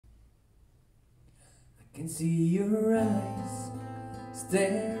can see your eyes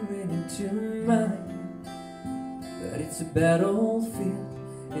staring into mine, but it's a battlefield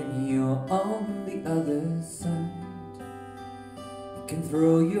and you're on the other side. You can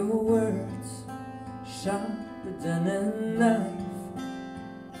throw your words sharper than a knife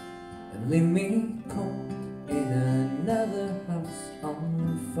and leave me cold in another house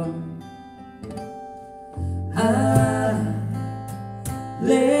on fire. I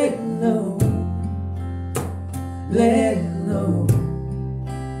lay low,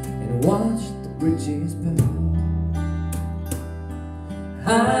 and watch the bridges burn. I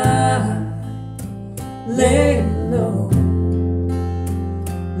lay low,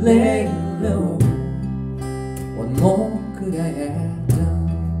 what more could I have done?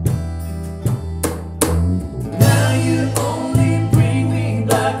 Now you only bring me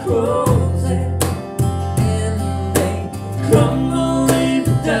black roses, and they crumble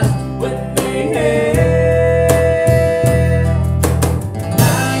into dust when they hail.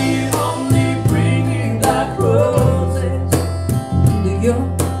 Now you only bring me black roses under your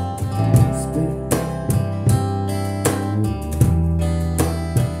spell.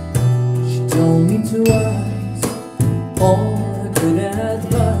 She told me twice all the good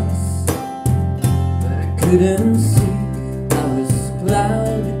advice, but I couldn't see. I was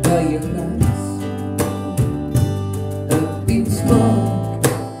clouded by your lies. Up in smoke,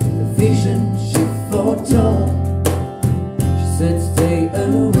 the vision she foretold. She said stay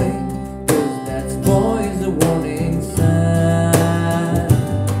away, 'cause that spoils the warning sign.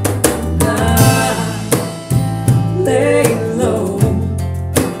 I lay low,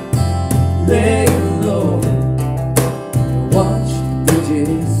 watch the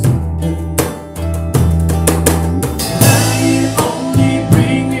bridges burn. Now you only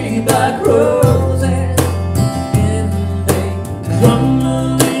bring me black roses, and they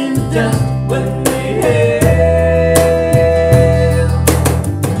crumble in the dust when they hail.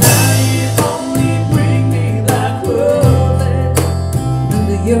 Now you only bring me black roses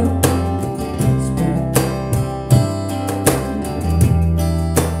under your spell.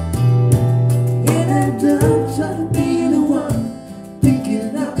 And I don't try to be the one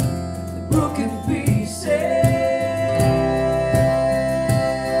picking up the broken pieces.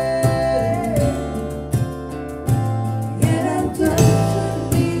 And I don't try to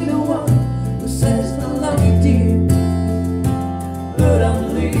be the one who says I love you dear, but I'm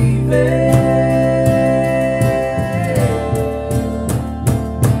leaving.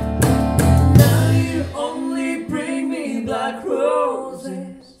 Now you only bring me black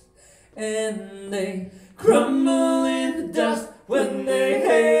roses, and they crumble in the dust when they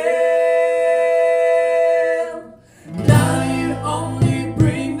hail. Now you only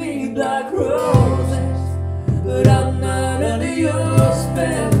bring me black roses, but I'm not under your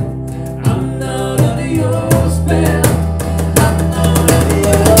spell. I'm not under your spell. I'm not under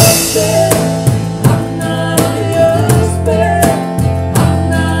your spell. I'm not under your spell. I'm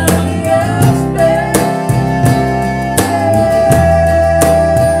not under your spell.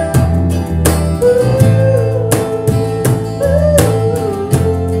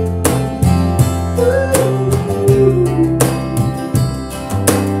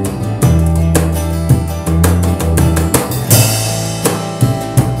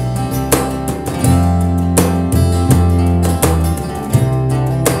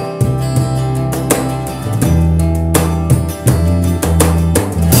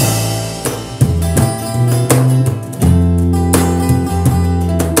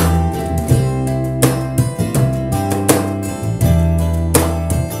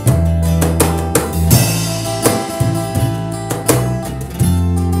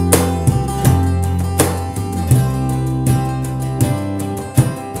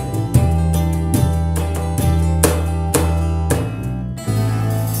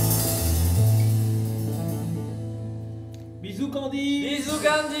 Bisous Candice. Bisous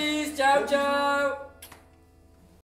Candice, ciao ciao.